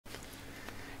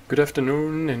Good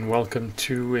afternoon and welcome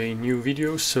to a new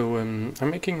video. I'm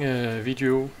making a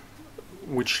video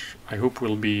which I hope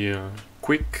will be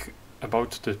quick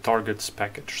about the targets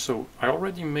package. So I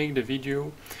already made a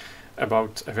video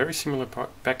about a very similar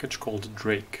package called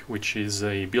Drake, which is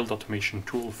a build automation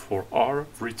tool for R,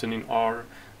 written in R,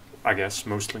 I guess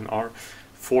mostly in R,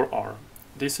 for R.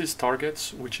 This is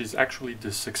targets, which is actually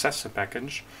the successor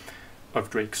package of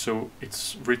Drake. So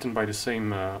it's written by the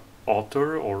same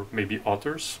author, or maybe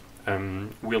authors.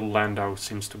 Will Landau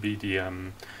seems to be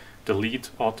the lead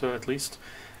author at least,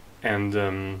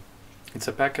 and it's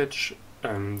a package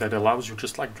that allows you,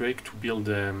 just like Drake, to build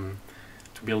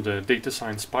a data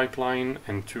science pipeline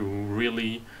and to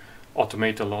really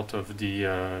automate a lot of the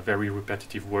very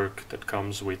repetitive work that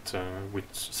comes with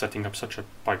setting up such a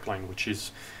pipeline, which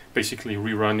is basically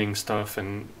rerunning stuff.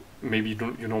 And maybe you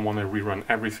don't want to rerun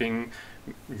everything.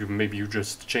 Maybe you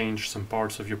just change some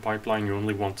parts of your pipeline. You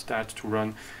only want that to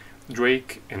run.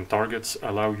 Drake and targets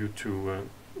allow you to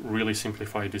really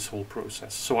simplify this whole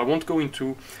process. So I won't go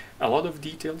into a lot of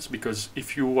details, because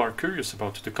if you are curious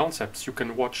about the concepts, you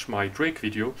can watch my Drake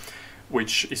video,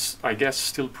 which is, I guess,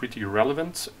 still pretty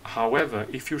relevant. However,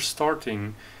 if you're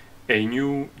starting a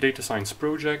new data science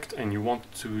project and you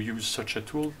want to use such a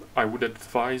tool, I would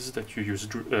advise that you use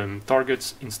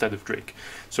targets instead of Drake.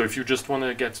 So if you just want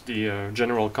to get the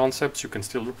general concepts, you can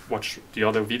still watch the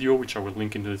other video, which I will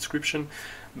link in the description,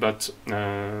 but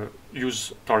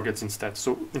use targets instead.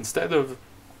 So instead of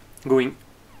going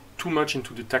too much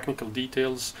into the technical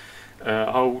details,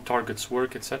 how targets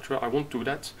work, etc., I won't do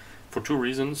that for two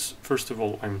reasons. First of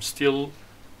all, I'm still,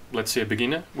 let's say, a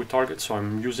beginner with targets, so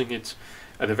I'm using it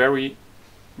at a very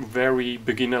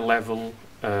beginner level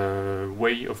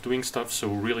way of doing stuff, so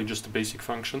really just the basic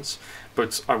functions.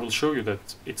 But I will show you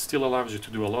that it still allows you to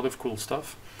do a lot of cool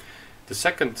stuff. The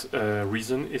second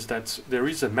reason is that there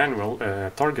is a manual,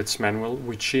 targets manual,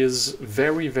 which is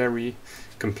very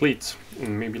complete.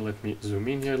 And maybe let me zoom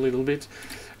in here a little bit,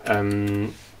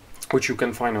 which you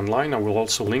can find online. I will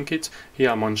also link it.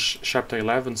 Here I'm on chapter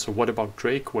 11, so what about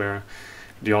Drake, where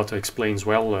the author explains,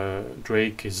 well,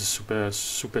 Drake is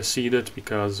superseded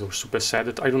because, or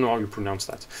superseded, I don't know how you pronounce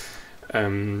that,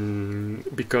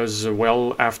 because,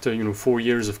 well, after 4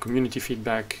 years of community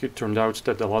feedback, it turned out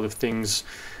that a lot of things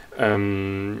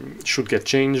should get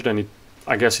changed, and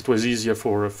I guess it was easier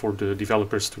for the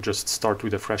developers to just start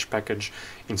with a fresh package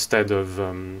instead of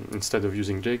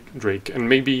using Drake. And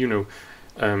maybe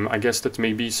I guess that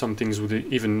maybe some things would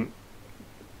even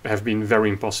have been very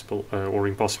impossible or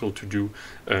impossible to do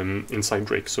inside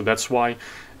Drake. So that's why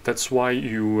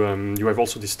you have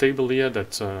also this table here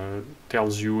that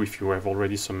tells you, if you have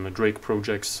already some Drake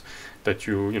projects, that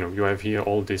you have here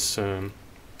all this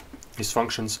these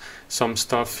functions. Some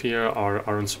stuff here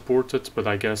are unsupported, but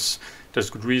I guess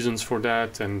there's good reasons for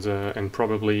that, and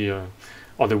probably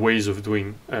other ways of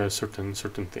doing certain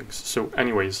things. So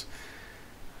anyways,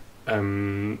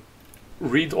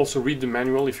 also read the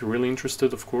manual if you're really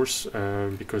interested, of course,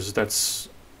 because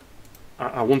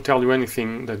I won't tell you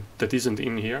anything that isn't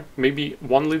in here. Maybe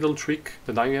one little trick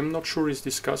that I am not sure is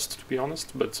discussed, to be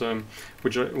honest, but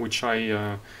which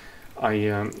I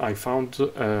found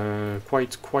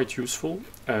quite useful,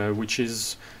 which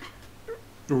is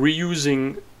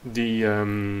reusing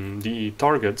the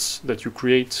targets that you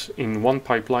create in one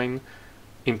pipeline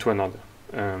into another,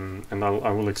 and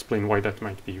I will explain why that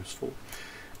might be useful.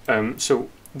 So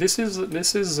this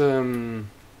is a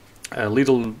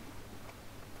little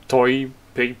toy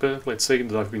paper, let's say,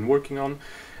 that I've been working on.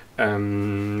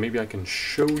 Maybe I can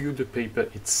show you the paper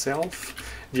itself.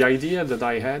 The idea that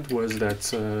I had was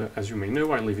that, as you may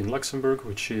know, I live in Luxembourg,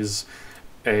 which is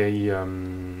a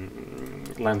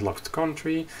landlocked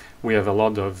country. We have a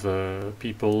lot of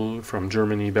people from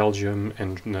Germany, Belgium,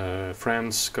 and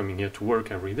France coming here to work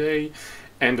every day.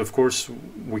 And of course,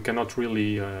 we cannot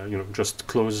really, just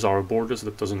close our borders.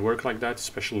 That doesn't work like that,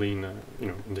 especially in,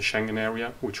 in the Schengen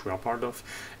area, which we are part of.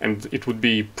 And it would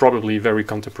be probably very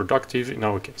counterproductive in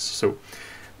our case. So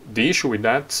the issue with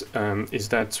that is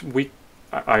that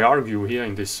I argue here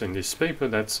in this paper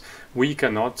that we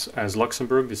cannot, as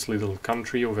Luxembourg, this little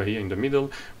country over here in the middle,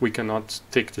 we cannot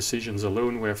take decisions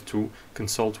alone. We have to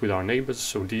consult with our neighbors.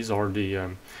 So these are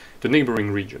the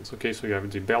neighboring regions. Okay, so you have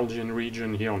the Belgian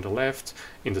region here on the left.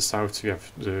 In the south you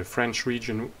have the French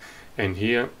region, and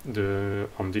here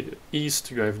on the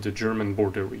east you have the German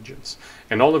border regions.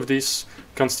 And all of this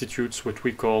constitutes what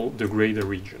we call the greater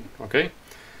region. Okay,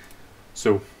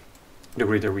 so the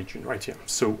greater region right here.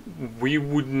 So we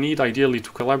would need ideally to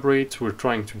collaborate. We're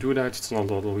trying to do that. It's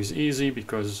not always easy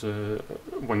because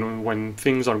when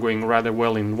things are going rather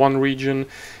well in one region,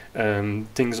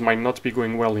 things might not be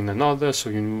going well in another. So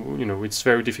you know it's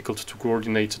very difficult to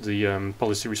coordinate the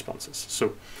policy responses.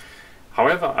 So,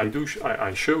 however,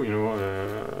 I show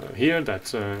here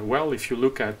that well, if you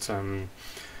look at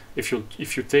if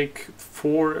you take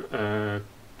 4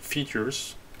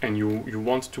 features and you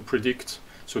want to predict.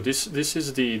 So this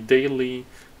is the daily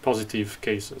positive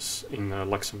cases in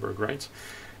Luxembourg, right?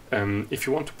 If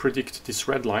you want to predict this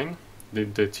red line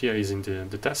that here is in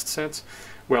the test set,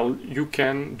 well, you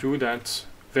can do that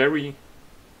very,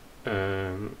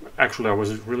 actually I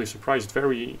was really surprised,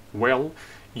 very well,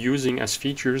 using as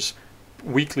features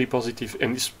weekly positive,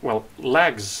 and this, well,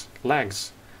 lags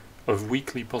of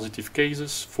weekly positive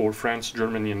cases for France,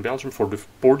 Germany and Belgium, for the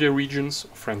border regions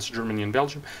of France, Germany and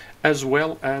Belgium, as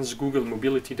well as Google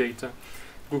mobility data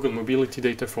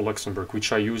for Luxembourg,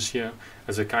 which I use here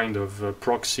as a kind of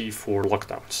proxy for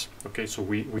lockdowns. Okay, so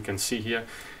we can see here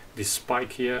this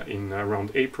spike here in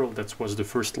around April. That was the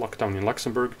first lockdown in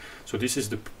Luxembourg. So this is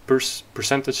the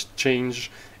percentage change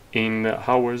in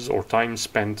hours or time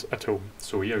spent at home.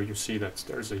 So here you see that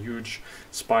there's a huge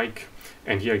spike,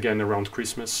 and here again around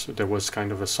Christmas there was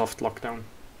kind of a soft lockdown.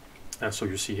 So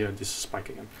you see here this spike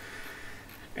again.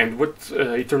 And what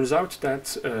it turns out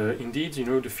that indeed,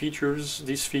 the features,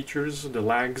 these features, the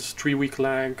lags, 3-week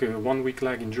lag, 1-week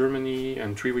lag in Germany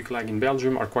and 3-week lag in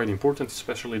Belgium are quite important,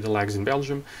 especially the lags in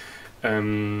Belgium.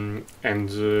 And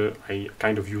I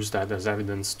kind of use that as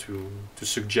evidence to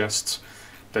suggest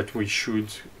that we should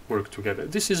work together.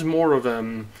 This is more of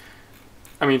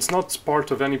I mean, it's not part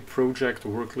of any project or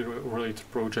work-related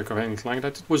project or anything like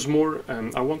that. It was more,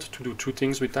 I wanted to do 2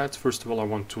 things with that. First of all, I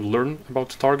want to learn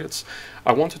about targets.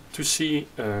 I wanted to see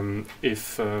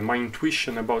if my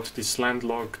intuition about this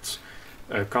landlocked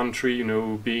country,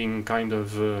 being kind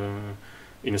of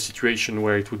in a situation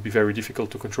where it would be very difficult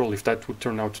to control, if that would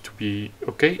turn out to be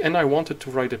okay. And I wanted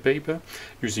to write a paper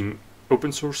using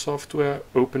open source software,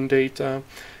 open data,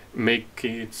 make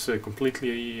it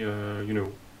completely,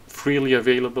 freely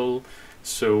available.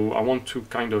 So I want to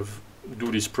kind of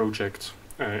do this project,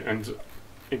 and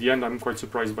in the end I'm quite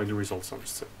surprised by the results, I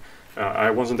must say.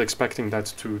 I wasn't expecting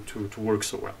that to work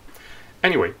so well.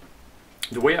 Anyway,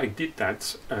 the way I did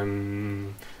that,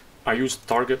 I used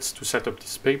targets to set up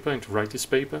this paper and to write this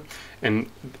paper, and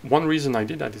one reason I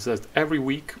did that is that every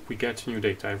week we get new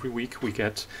data. Every week we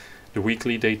get the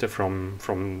weekly data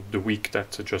from the week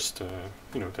that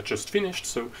just finished.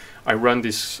 So I run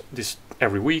this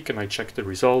every week and I check the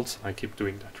results. I keep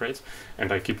doing that, right?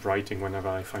 And I keep writing whenever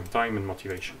I find time and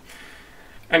motivation.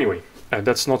 Anyway,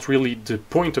 that's not really the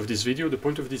point of this video. The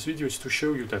point of this video is to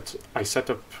show you that I set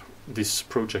up this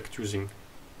project using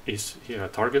here a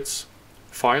targets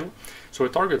file. So a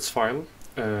targets file,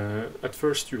 at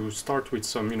first you start with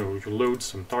some, you load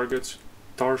some targets,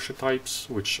 tar types,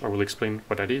 which I will explain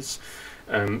what that is,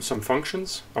 some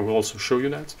functions. I will also show you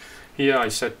that. Here I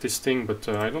set this thing, but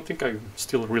I don't think I'm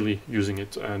still really using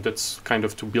it. That's kind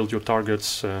of to build your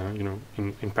targets,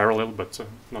 in parallel, but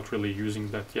not really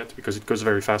using that yet because it goes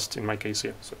very fast in my case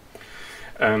here. So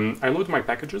I load my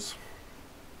packages,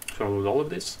 so I load all of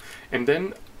this, and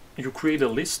then you create a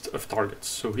list of targets.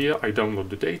 So here I download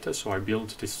the data, so I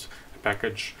build this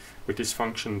package with this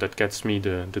function that gets me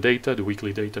the data, the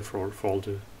weekly data for all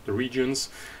the regions.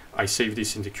 I save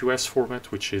this in the QS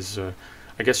format, which is,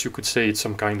 I guess you could say it's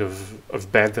some kind of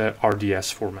beta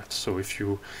RDS format. So if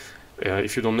you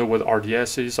don't know what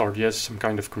RDS is some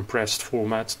kind of compressed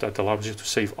format that allows you to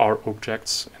save R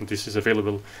objects, and this is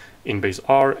available in base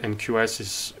R, and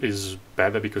QS is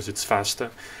better because it's faster.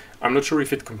 I'm not sure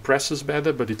if it compresses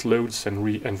better, but it loads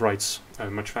and writes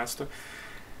much faster.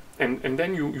 And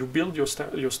then you build your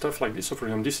stuff like this. So for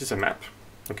example, this is a map,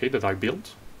 okay, that I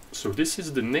built. So this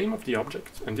is the name of the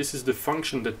object, and this is the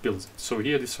function that builds it. So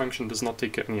here this function does not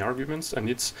take any arguments, and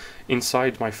it's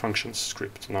inside my functions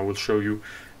script. And I will show you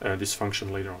this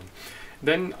function later on.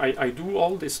 Then I do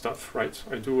all this stuff, right?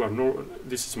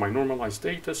 This is my normalized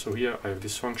data. So here I have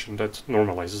this function that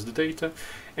normalizes the data,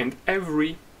 and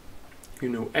every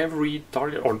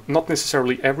target, or not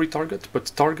necessarily every target, but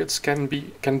targets can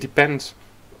depend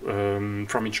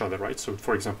from each other, right? So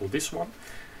for example, this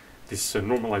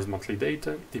normalized monthly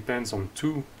data depends on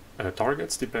 2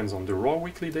 targets, depends on the raw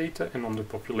weekly data and on the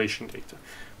population data.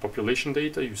 Population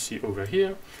data you see over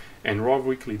here, and raw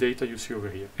weekly data you see over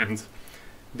here. And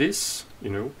this,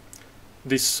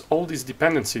 all these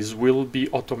dependencies will be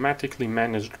automatically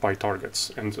managed by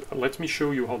targets. And let me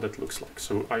show you how that looks like.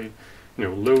 So I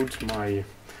load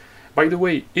By the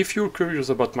way, if you're curious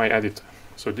about my editor,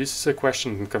 so this is a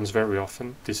question that comes very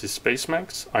often. This is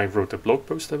Spacemax. I wrote a blog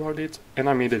post about it, and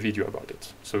I made a video about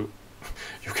it. So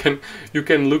you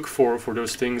can look for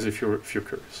those things if you're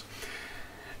curious.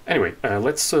 Anyway,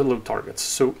 let's load targets.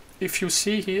 So if you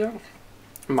see here,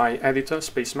 my editor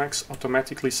Spacemax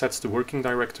automatically sets the working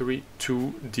directory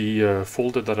to the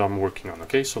folder that I'm working on.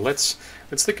 Okay, so let's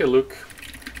take a look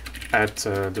at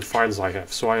the files I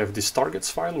have. So I have this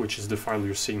targets file, which is the file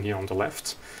you're seeing here on the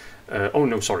left. Oh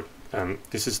no, sorry.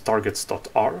 This is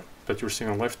targets.r that you're seeing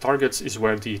on the left. Targets is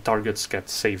where the targets get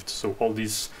saved. So all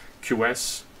these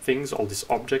QS things, all these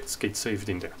objects get saved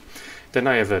in there. Then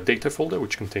I have a data folder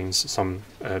which contains some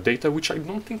data, which I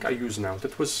don't think I use now.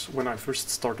 That was when I first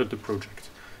started the project.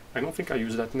 I don't think I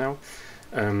use that now.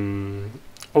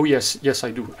 Oh yes,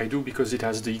 I do. I do, because it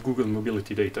has the Google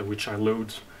mobility data, which I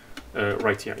load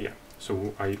right here. Yeah.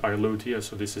 So I load here,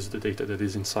 so this is the data that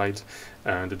is inside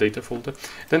the data folder.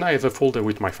 Then I have a folder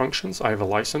with my functions. I have a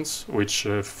license, which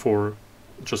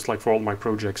just like for all my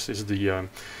projects is the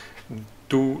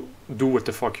do what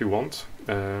the fuck you want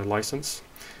license.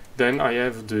 Then I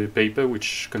have the paper,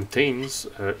 which contains,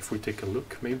 if we take a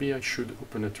look, maybe I should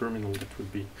open a terminal, that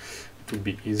would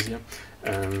be easier.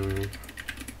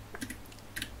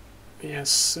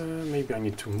 Yes, maybe I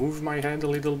need to move my head a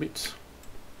little bit.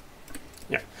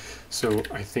 Yeah, so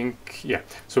I think, yeah,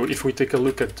 so if we take a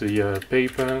look at the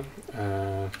paper,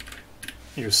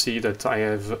 you see that I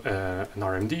have an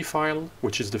RMD file,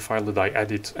 which is the file that I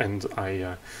edit, and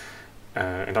I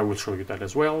will show you that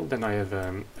as well. Then I have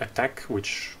a tag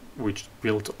which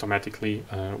built automatically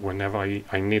whenever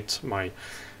I knit my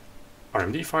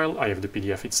RMD file. I have the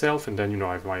PDF itself, and then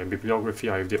I have my bibliography,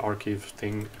 I have the archive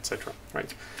thing, etc.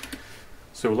 Right.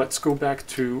 So let's go back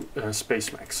to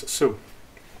Spacemax. So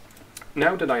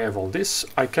now that I have all this,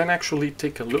 I can actually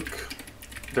take a look.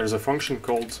 There's a function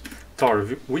called tar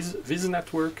viz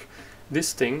network.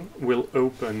 This thing will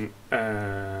open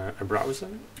a browser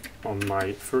on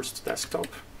my first desktop,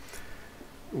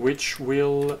 which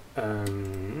will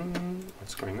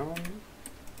what's going on?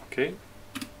 Okay,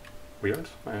 weird.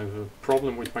 I have a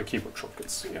problem with my keyboard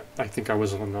shortcuts. Yeah, I think I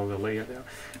was on another layer there.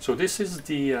 So this is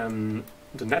the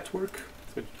network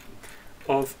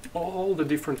of all the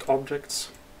different objects,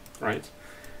 right,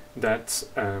 that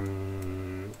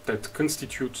that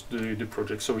constitute the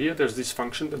project. So here there's this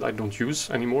function that I don't use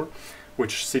anymore,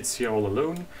 which sits here all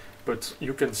alone. But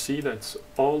you can see that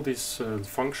all these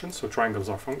functions, so triangles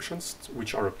are functions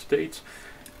which are up to date,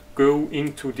 go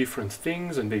into different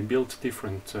things, and they build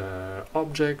different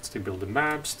objects. They build the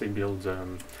maps, they build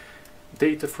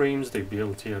data frames, they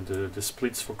build here the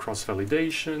splits for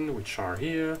cross-validation, which are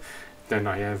here. Then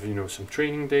I have some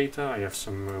training data, I have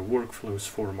some workflows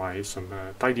for some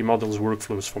tidy models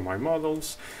workflows for my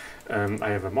models. I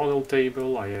have a model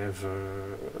table, I have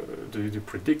the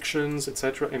predictions,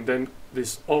 etc. And then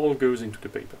this all goes into the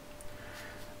paper.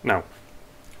 Now,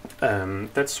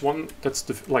 that's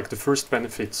the first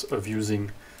benefit of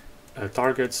using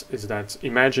targets, is that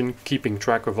imagine keeping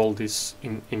track of all this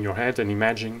in your head, and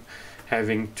imagine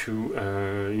having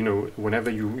to, whenever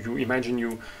you imagine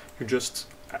you just,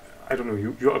 I don't know,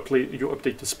 you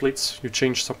update the splits, you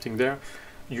change something there,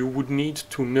 you would need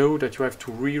to know that you have to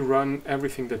rerun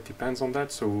everything that depends on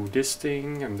that. So this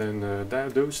thing, and then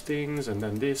those things, and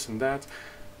then this and that.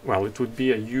 Well, it would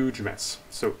be a huge mess.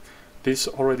 So this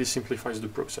already simplifies the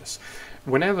process.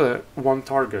 Whenever one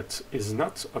target is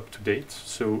not up to date,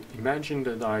 so imagine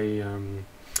that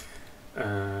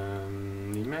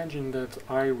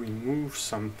I remove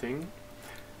something,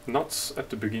 not at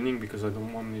the beginning, because I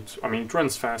don't want it. I mean, it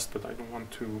runs fast, but I don't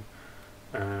want to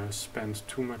spend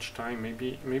too much time.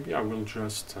 Maybe I will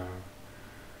just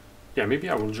maybe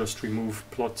I will just remove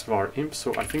plot var imp.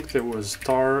 So I think there was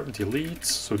tar delete,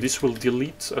 so this will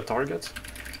delete a target,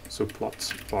 so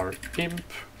plot var imp.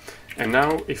 And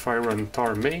now if I run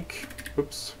tar make,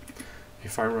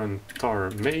 if I run tar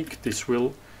make, this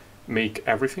will make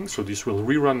everything, so this will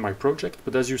rerun my project.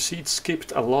 But as you see, it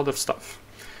skipped a lot of stuff,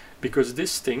 because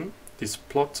this thing, this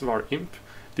plot var imp,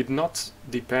 did not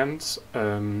depend,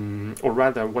 or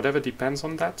rather whatever depends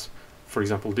on that, for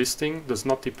example this thing does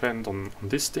not depend on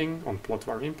this thing, on plot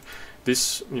var imp,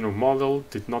 this model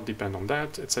did not depend on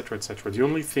that, etc, etc. The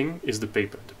only thing is the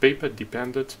paper. The paper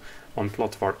depended on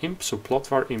plot var imp, so plot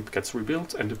var imp gets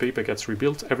rebuilt and the paper gets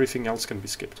rebuilt, everything else can be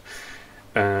skipped.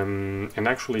 And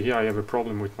actually here I have a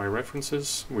problem with my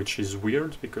references, which is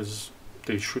weird because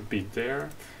they should be there.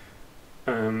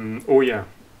 Oh yeah,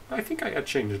 I think I had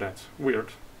changed that.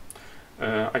 Weird.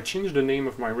 I changed the name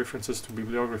of my references to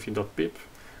bibliography.pip.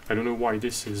 I don't know why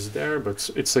this is there, but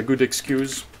it's a good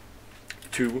excuse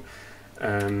to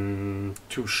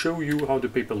to show you how the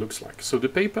paper looks like. So the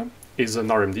paper is an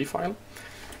RMD file,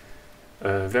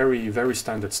 very, very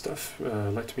standard stuff.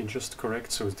 Let me just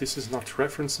correct, so this is not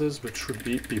references, but should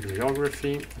be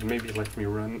bibliography. And maybe let me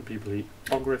run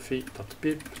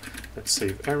bibliography.pip. Let's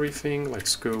save everything.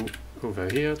 Let's go over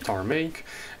here, tar make,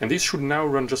 and this should now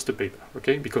run just the paper,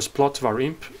 okay? Because plot var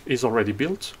imp is already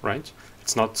built, right?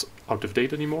 It's not out of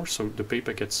date anymore, so the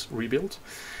paper gets rebuilt.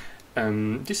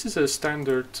 This is a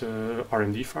standard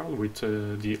RMD file with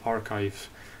the archive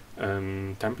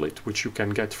template, which you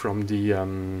can get from the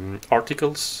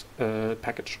articles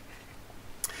package.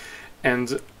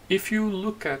 And if you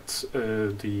look at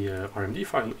the RMD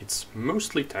file, it's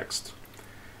mostly text.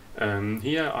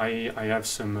 Here I have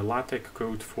some LaTeX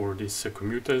code for these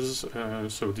commuters,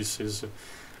 so this is,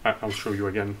 I'll show you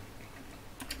again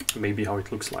maybe how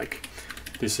it looks like.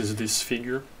 This is this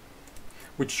figure,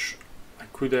 which I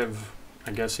could have,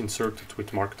 I guess, inserted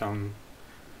with Markdown.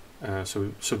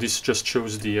 So this just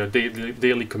shows the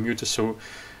daily commuters. So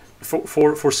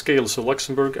for scale, so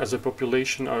Luxembourg has a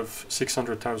population of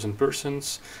 600,000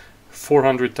 persons,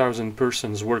 400,000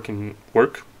 persons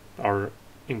are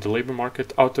in the labor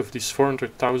market. Out of these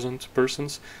 400,000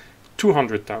 persons,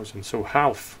 200,000, so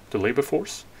half the labor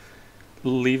force,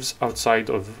 lives outside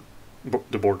of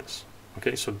the borders.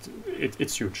 Okay, so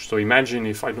it's huge. So imagine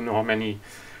if, I don't know how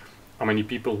many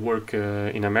people work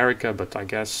in America, but I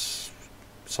guess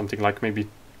something like maybe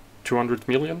 200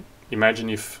 million. Imagine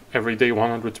if every day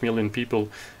 100 million people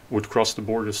would cross the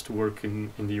borders to work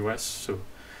in the US. So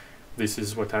this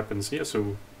is what happens here.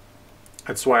 So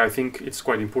that's why I think it's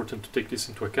quite important to take this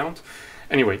into account.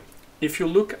 Anyway, if you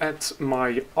look at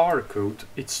my R code,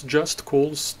 it's just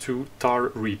calls to tar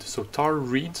read. So tar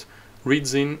read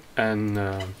reads in, and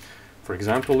for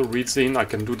example, reads in, I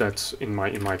can do that in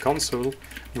my console,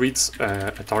 reads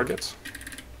a target,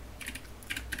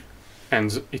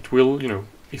 and it will, you know,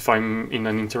 if I'm in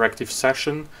an interactive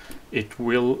session, it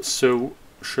will show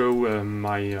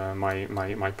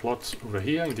my plot over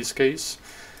here in this case.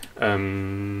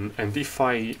 And if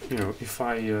I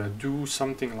do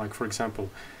something like, for example,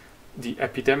 the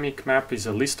epidemic map is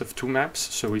a list of 2 maps.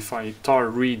 So if I tar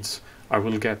read, I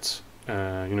will get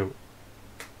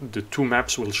the 2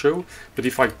 maps will show. But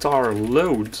if I tar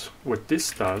load, what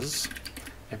this does,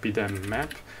 epidemic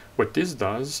map, what this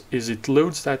does is it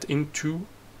loads that into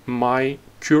my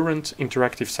current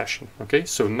interactive session. Okay,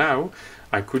 so now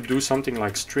I could do something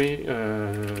like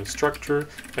structure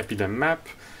epidemic map,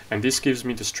 and this gives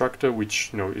me the structure,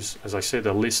 which is, as I said,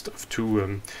 a list of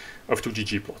two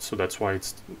ggplots. So that's why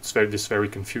it's very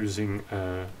confusing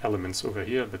elements over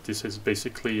here. But this is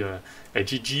basically a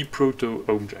gg proto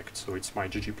object. So it's my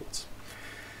ggplots.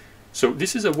 So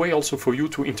this is a way also for you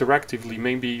to interactively,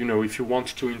 maybe if you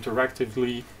want to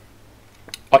interactively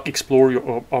explore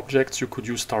your objects, you could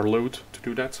use tar load to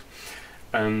do that.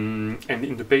 And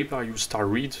in the paper I use tar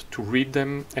read to read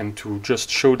them and to just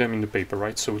show them in the paper,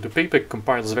 right? So the paper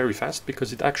compiles very fast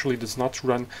because it actually does not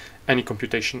run any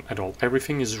computation at all.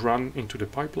 Everything is run into the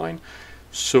pipeline,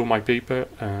 so my paper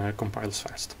compiles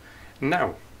fast.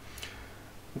 Now,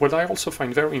 what I also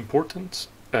find very important,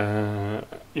 I'm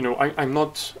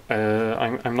not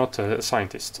a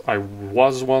scientist. I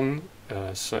was one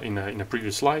in a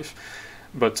previous life,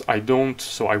 but I don't.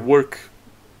 So I work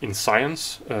in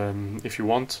science, if you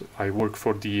want. I work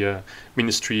for the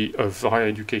Ministry of Higher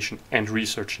Education and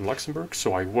Research in Luxembourg,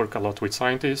 so I work a lot with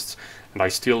scientists, and I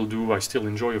still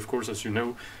enjoy, of course, as you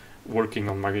know, working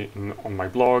on my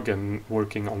blog and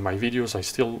working on my videos. I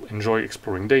still enjoy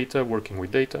exploring data, working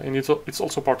with data, and it's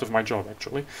also part of my job,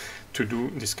 actually, to do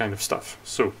this kind of stuff.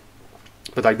 So,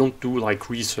 but I don't do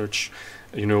like research,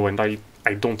 and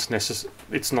I don't necessarily,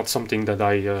 it's not something that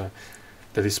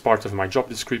that is part of my job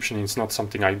description. It's not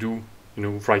something I do,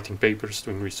 writing papers,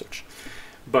 doing research.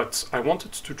 But I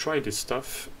wanted to try this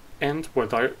stuff, and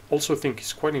what I also think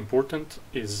is quite important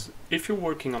is if you're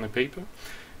working on a paper,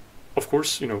 of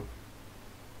course,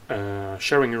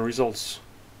 sharing your results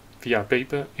via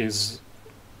paper is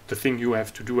the thing you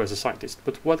have to do as a scientist.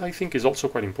 But what I think is also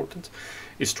quite important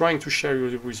is trying to share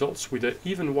your results with an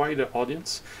even wider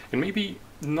audience, and maybe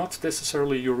not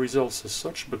necessarily your results as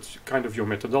such, but kind of your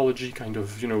methodology, kind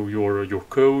of your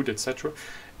code, etc.,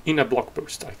 in a blog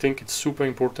post. I think it's super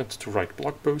important to write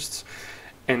blog posts,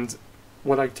 and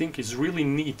what I think is really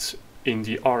neat in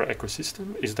the R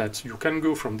ecosystem is that you can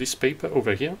go from this paper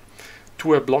over here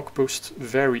to a blog post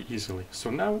very easily. So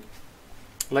now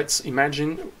let's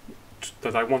imagine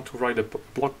that I want to write a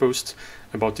blog post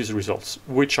about these results,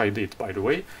 which I did, by the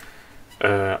way.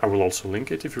 I will also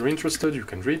link it if you're interested. You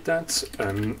can read that.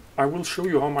 I will show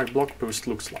you how my blog post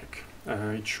looks like.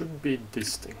 It should be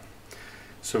this thing.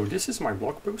 So this is my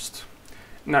blog post.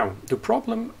 Now, the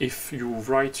problem if you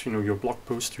write, your blog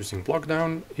post using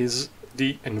Blockdown is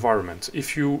the environment.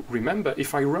 If you remember,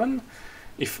 if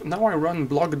now I run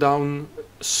Blockdown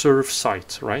serve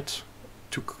site, right?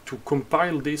 To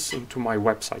compile this into my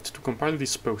website, to compile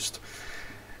this post,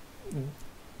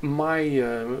 my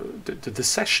the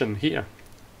session here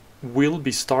will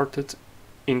be started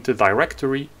in the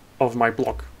directory of my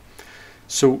blog.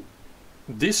 So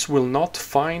this will not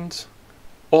find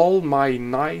all my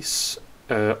nice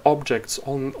objects,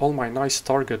 all my nice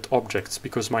target objects,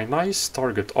 because my nice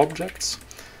target objects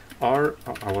are,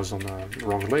 I was on a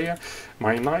wrong layer,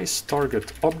 my nice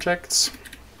target objects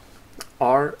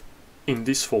are in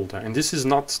this folder, and this is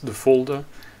not the folder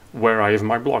where I have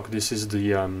my blog. This is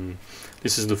the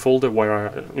folder where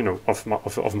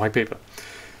of my paper.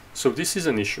 So this is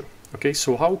an issue. Okay,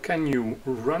 so how can you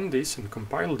run this and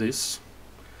compile this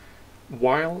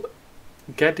while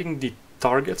getting the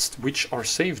targets, which are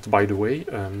saved, by the way?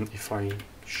 If I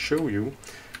show you,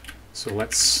 so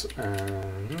let's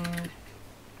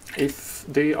if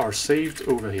they are saved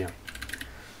over here.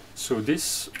 So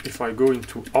this, if I go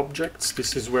into objects,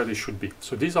 this is where they should be.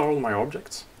 So these are all my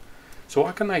objects. So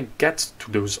how can I get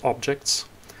to those objects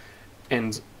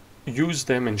and use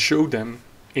them and show them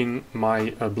in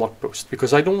my blog post?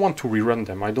 Because I don't want to rerun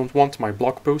them. I don't want my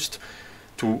blog post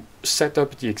to set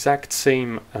up the exact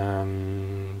same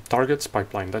targets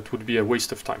pipeline. That would be a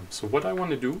waste of time. So what I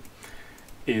want to do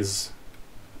is,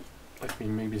 let me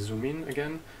maybe zoom in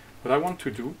again. What I want to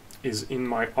do is, in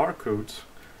my R code,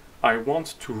 I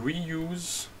want to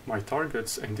reuse my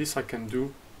targets, and this I can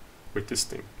do with this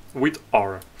thing, with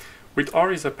R. With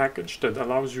R is a package that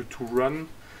allows you to run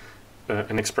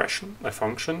an expression, a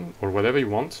function, or whatever you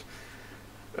want,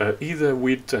 either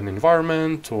with an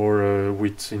environment or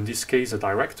with, in this case, a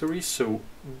directory. So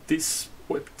this,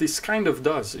 what this kind of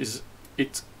does is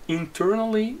it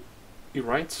internally,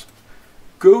 right,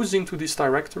 goes into this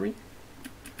directory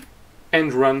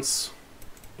and runs,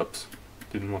 oops,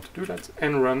 didn't want to do that,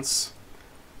 and runs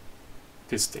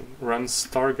this thing, runs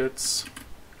targets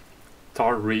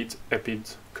tar read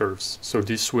epid curves. So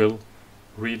this will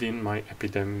read in my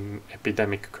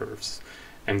epidemic curves.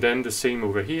 And then the same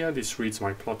over here, this reads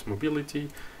my plot mobility,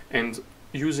 and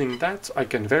using that I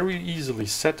can very easily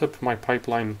set up my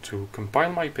pipeline to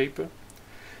compile my paper.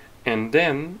 And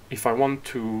then if I want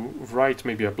to write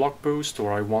maybe a blog post,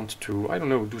 or I want to, I don't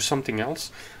know, do something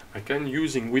else, I can,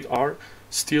 using with R,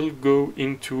 still go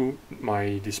into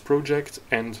this project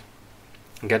and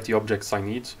get the objects I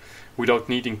need without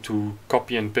needing to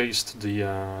copy and paste the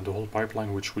whole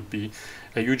pipeline, which would be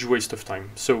a huge waste of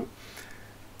time. So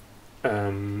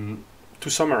to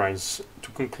summarize,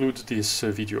 to conclude this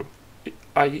video,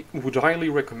 I would highly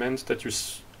recommend that you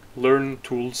learn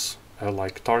tools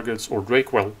like targets or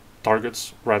Drake. Well,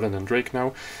 targets rather than Drake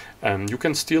now. You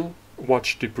can still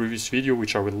watch the previous video,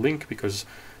 which I will link, because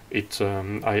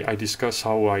I discuss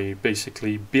how I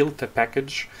basically built a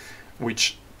package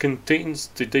which contains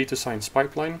the data science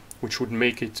pipeline, which would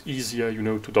make it easier, you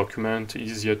know, to document,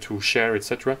 easier to share,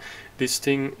 etc. This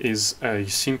thing is a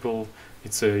simple,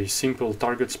 it's a simple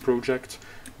targets project,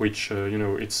 which you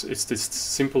know, it's this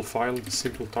simple file, the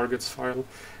simple targets file,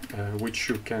 which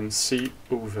you can see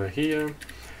over here,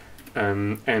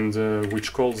 and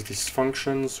which calls these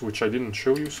functions, which I didn't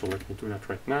show you, so let me do that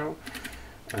right now.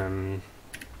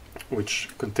 Which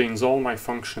contains all my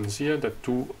functions here that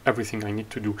do everything I need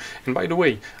to do. And by the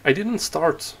way, I didn't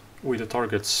start with the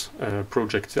targets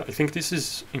project. I think this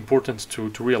is important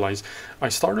to realize. I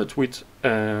started with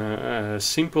a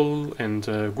simple and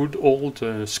good old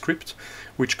script,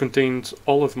 which contained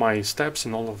all of my steps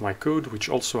and all of my code, which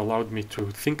also allowed me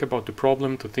to think about the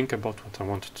problem, to think about what I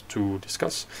wanted to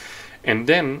discuss. And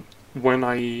then when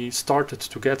I started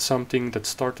to get something that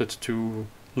started to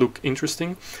look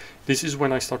interesting, this is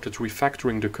when I started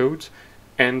refactoring the code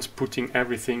and putting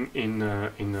everything in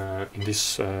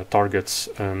this targets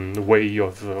way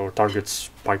of, or targets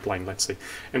pipeline, let's say.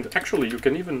 And actually, you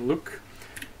can even look,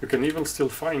 you can even still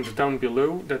find down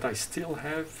below that I still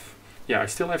have, yeah, I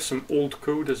still have some old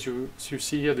code, as you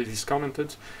see here, that is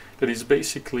commented, that is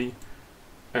basically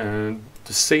the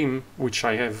same which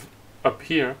I have up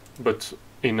here, but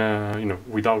in a, you know,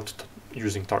 without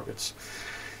using targets.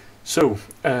 So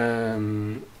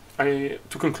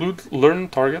to conclude, learn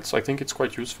targets. I think it's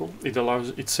quite useful.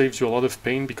 It saves you a lot of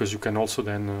pain, because you can also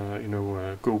then you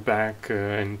know, go back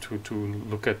and to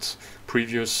look at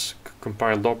previous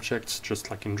compiled objects,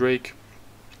 just like in Drake.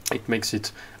 It makes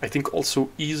it, I think, also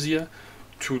easier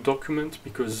to document,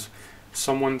 because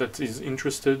someone that is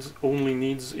interested only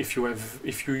needs, if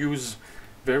you use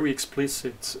very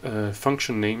explicit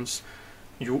function names,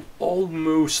 you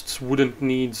almost wouldn't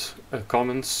need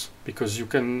comments, because you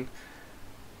can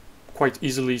quite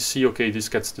easily see, okay, this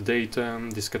gets the data,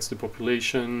 this gets the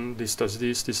population, this does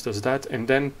this, this does that, and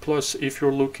then plus if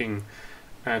you're looking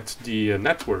at the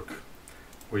network,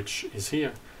 which is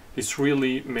here, this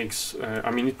really makes,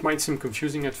 I mean, it might seem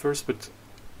confusing at first, but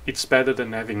it's better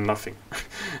than having nothing.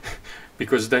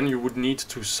 Because then you would need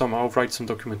to somehow write some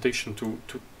documentation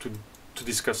to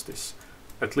discuss this.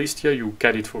 At least here you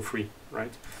get it for free,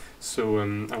 right? So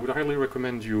I would highly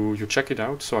recommend you check it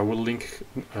out. So I will link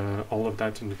all of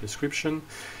that in the description.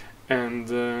 And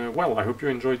well, I hope you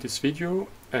enjoyed this video.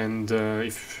 And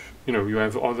if you know,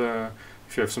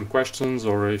 if you have some questions,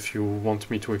 or if you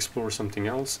want me to explore something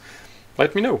else,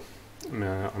 let me know.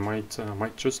 I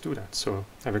might just do that. So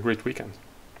have a great weekend.